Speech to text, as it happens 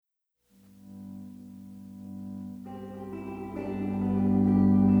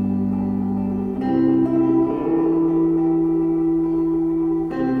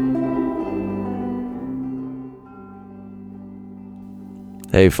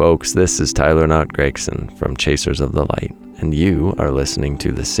Hey folks, this is Tyler Knott Gregson from Chasers of the Light, and you are listening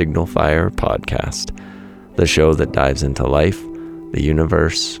to the Signal Fire Podcast, the show that dives into life, the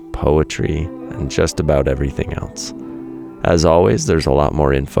universe, poetry, and just about everything else. As always, there's a lot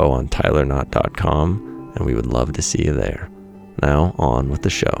more info on tylerknott.com, and we would love to see you there. Now, on with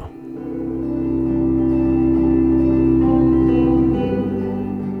the show.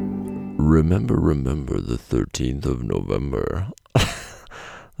 Remember the 13th of November.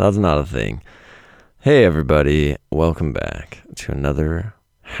 That's not a thing. Hey everybody, welcome back to another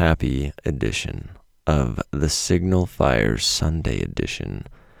happy edition of the Signal Fire Sunday edition.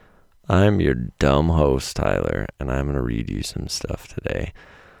 I'm your dumb host, Tyler, and I'm going to read you some stuff today.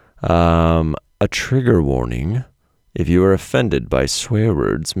 A trigger warning. If you are offended by swear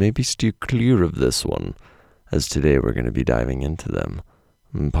words, maybe steer clear of this one, as today we're going to be diving into them.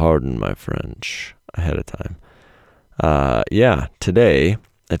 Pardon my French ahead of time. Today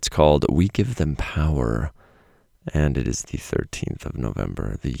it's called We Give Them Power, and it is the 13th of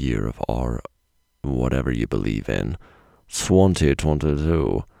November, the year of our whatever you believe in,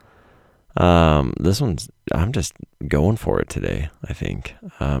 2022. This one's, I'm just going for it today, I think.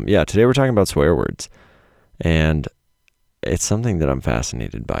 Today we're talking about swear words, and it's something that I'm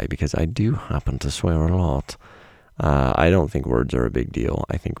fascinated by because I do happen to swear a lot. I don't think words are a big deal.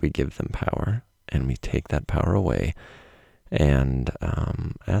 I think we give them power, and we take that power away. And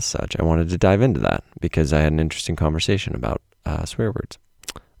as such, I wanted to dive into that because I had an interesting conversation about swear words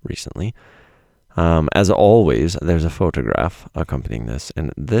recently. As always, there's a photograph accompanying this,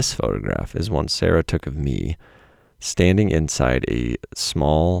 and this photograph is one Sarah took of me standing inside a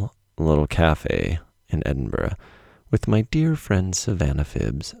small little cafe in Edinburgh with my dear friend Savannah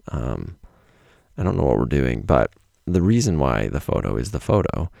Phibbs. I don't know what we're doing, but the reason why the photo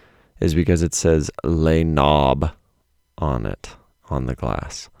is because it says Les Knob on it, on the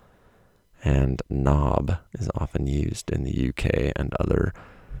glass. And knob is often used in the UK and other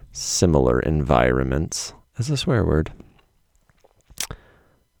similar environments as a swear word.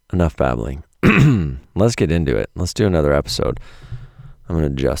 Enough babbling. Let's get into it. Let's do another episode. I'm going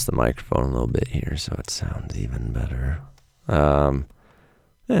to adjust the microphone a little bit here so it sounds even better.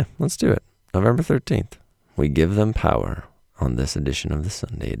 Let's do it. November 13th. We give them power on this edition of the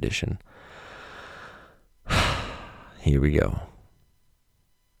Sunday edition. Here we go.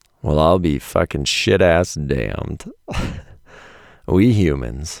 Well, I'll be fucking shit-ass damned. We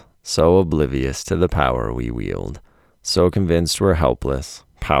humans, so oblivious to the power we wield, so convinced we're helpless,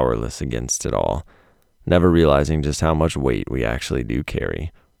 powerless against it all, never realizing just how much weight we actually do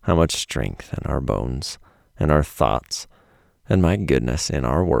carry, how much strength in our bones, in our thoughts, and my goodness, in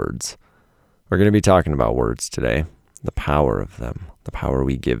our words. We're going to be talking about words today, the power of them, the power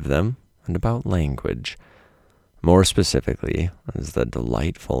we give them, and about language. More specifically, as the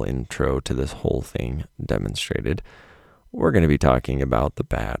delightful intro to this whole thing demonstrated, we're going to be talking about the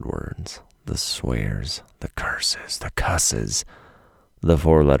bad words, the swears, the curses, the cusses, the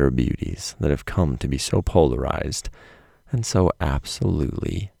four-letter beauties that have come to be so polarized and so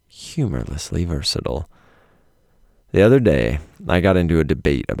absolutely humorlessly versatile. The other day, I got into a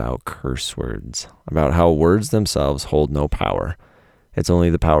debate about curse words, about how words themselves hold no power. It's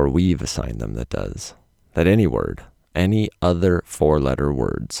only the power we've assigned them that does. That any word, any other four-letter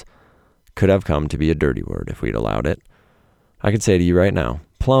words, could have come to be a dirty word if we'd allowed it. I could say to you right now,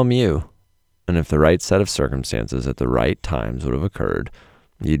 plumb you. And if the right set of circumstances at the right times would have occurred,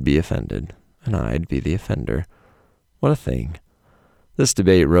 you'd be offended, and I'd be the offender. What a thing. This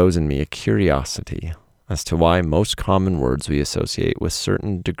debate rose in me a curiosity as to why most common words we associate with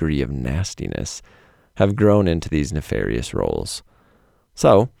certain degree of nastiness have grown into these nefarious roles.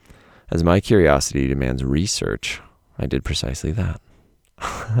 So, as my curiosity demands research, I did precisely that.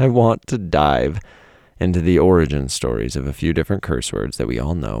 I want to dive into the origin stories of a few different curse words that we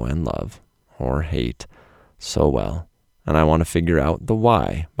all know and love, or hate, so well. And I want to figure out the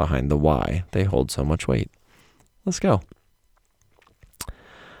why behind the why they hold so much weight. Let's go.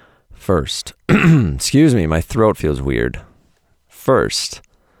 First, excuse me, my throat feels weird. First,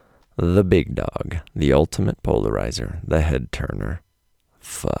 the big dog, the ultimate polarizer, the head turner.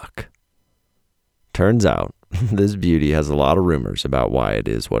 Fuck. Turns out, this beauty has a lot of rumors about why it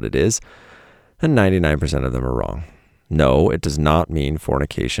is what it is, and 99% of them are wrong. No, it does not mean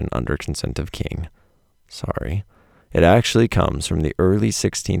fornication under consent of king. Sorry. It actually comes from the early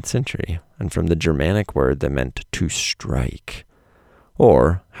 16th century, and from the Germanic word that meant to strike,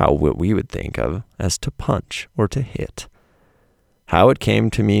 or what we would think of as to punch or to hit. How it came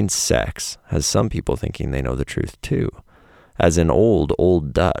to mean sex has some people thinking they know the truth too. As in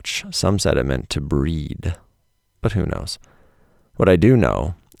old Dutch, some said it meant to breed. But who knows? What I do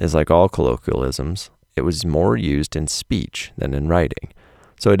know is, like all colloquialisms, it was more used in speech than in writing.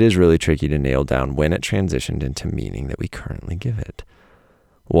 So it is really tricky to nail down when it transitioned into meaning that we currently give it.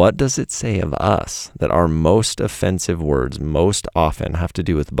 What does it say of us that our most offensive words most often have to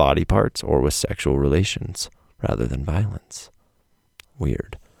do with body parts or with sexual relations rather than violence?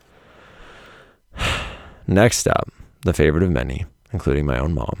 Weird. Next up, the favorite of many, including my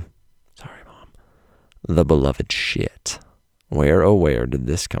own mom. Sorry, Mom. The beloved shit. Where, oh where did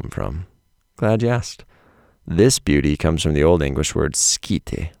this come from? Glad you asked. This beauty comes from the Old English word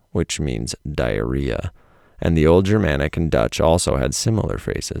skite, which means diarrhea. And the Old Germanic and Dutch also had similar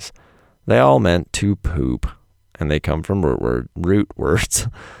phrases. They all meant to poop, and they come from root words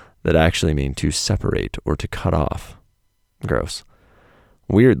that actually mean to separate or to cut off. Gross.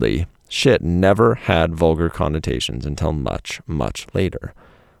 Weirdly, shit never had vulgar connotations until much, much later.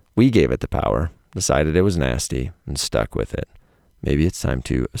 We gave it the power, decided it was nasty, and stuck with it. Maybe it's time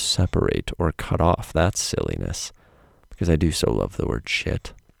to separate or cut off that silliness, because I do so love the word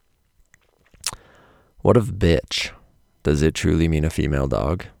shit. What of bitch? Does it truly mean a female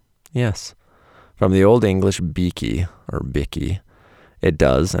dog? Yes. From the Old English beaky, or bicky, it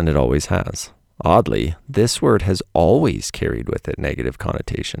does and it always has. Oddly, this word has always carried with it negative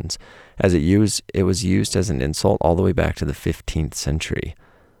connotations, as it was used as an insult all the way back to the 15th century.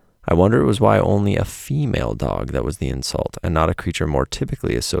 I wonder it was why only a female dog that was the insult, and not a creature more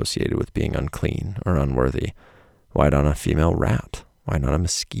typically associated with being unclean or unworthy. Why not a female rat? Why not a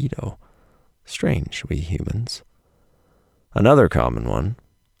mosquito? Strange, we humans. Another common one,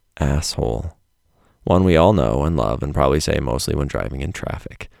 asshole. One we all know and love and probably say mostly when driving in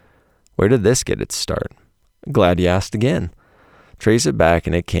traffic. Where did this get its start? Glad you asked again. Trace it back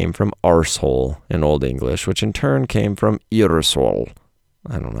and it came from arsehole in Old English, which in turn came from earsehole.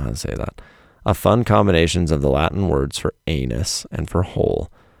 I don't know how to say that. A fun combinations of the Latin words for anus and for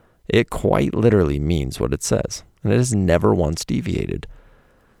hole. It quite literally means what it says, and it has never once deviated.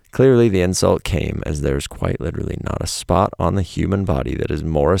 Clearly, the insult came as there's quite literally not a spot on the human body that is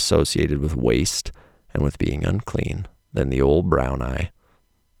more associated with waste and with being unclean than the old brown eye.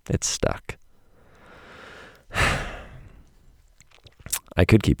 It's stuck. I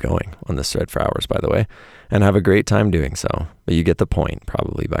could keep going on this thread for hours, by the way, and have a great time doing so, but you get the point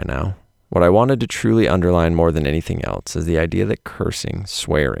probably by now. What I wanted to truly underline more than anything else is the idea that cursing,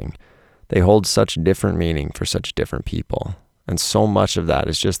 swearing, they hold such different meaning for such different people. And so much of that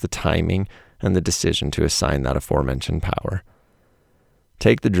is just the timing and the decision to assign that aforementioned power.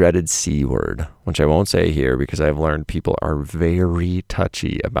 Take the dreaded C word, which I won't say here because I've learned people are very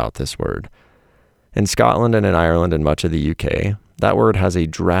touchy about this word. In Scotland and in Ireland and much of the UK, that word has a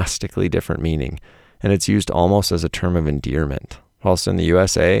drastically different meaning, and it's used almost as a term of endearment. Whilst in the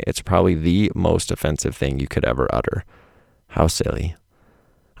USA, it's probably the most offensive thing you could ever utter. How silly.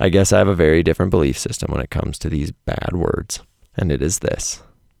 I guess I have a very different belief system when it comes to these bad words. And it is this.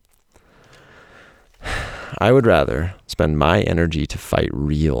 I would rather spend my energy to fight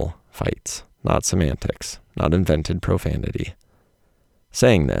real fights, not semantics, not invented profanity.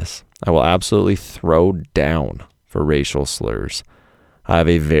 Saying this, I will absolutely throw down for racial slurs. I have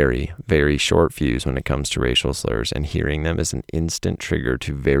a very, very short fuse when it comes to racial slurs, and hearing them is an instant trigger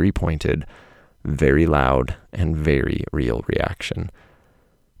to very pointed, very loud, and very real reaction.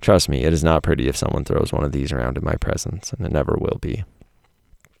 Trust me, it is not pretty if someone throws one of these around in my presence, and it never will be.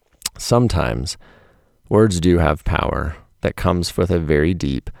 Sometimes, words do have power that comes with a very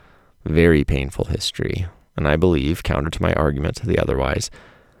deep, very painful history, and I believe, counter to my argument to the otherwise,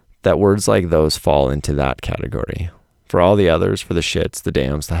 that words like those fall into that category. For all the others, for the shits, the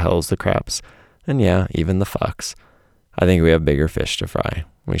dams, the hells, the craps, and yeah, even the fucks, I think we have bigger fish to fry.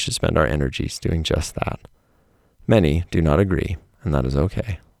 We should spend our energies doing just that. Many do not agree, and that is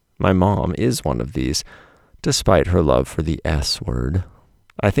okay. My mom is one of these, despite her love for the S word.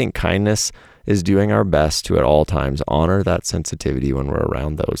 I think kindness is doing our best to at all times honor that sensitivity when we're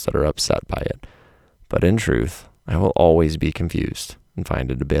around those that are upset by it. But in truth, I will always be confused and find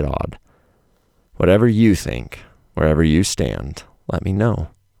it a bit odd. Whatever you think, wherever you stand, let me know.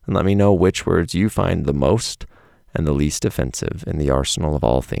 And let me know which words you find the most and the least offensive in the arsenal of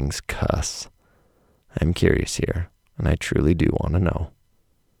all things cuss. I'm curious here, and I truly do want to know.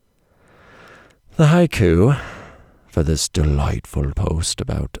 The haiku for this delightful post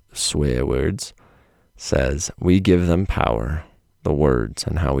about swear words says, we give them power, the words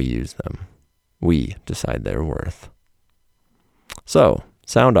and how we use them. We decide their worth. So,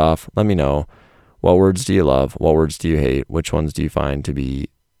 sound off. Let me know. What words do you love? What words do you hate? Which ones do you find to be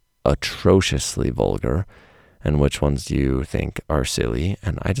atrociously vulgar? And which ones do you think are silly?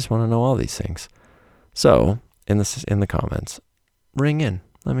 And I just want to know all these things. So, in the comments, ring in.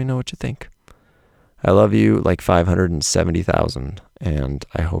 Let me know what you think. I love you like 570,000, and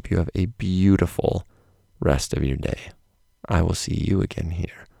I hope you have a beautiful rest of your day. I will see you again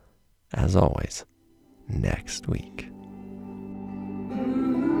here, as always, next week.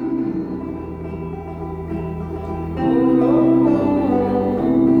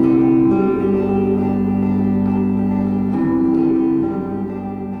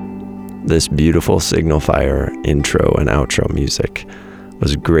 This beautiful Signal Fire intro and outro music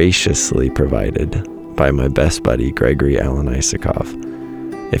was graciously provided by my best buddy, Gregory Alan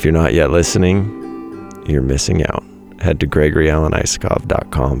Isakov. If you're not yet listening, you're missing out. Head to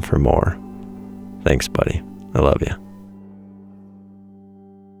GregoryAlanIsakov.com for more. Thanks, buddy. I love you.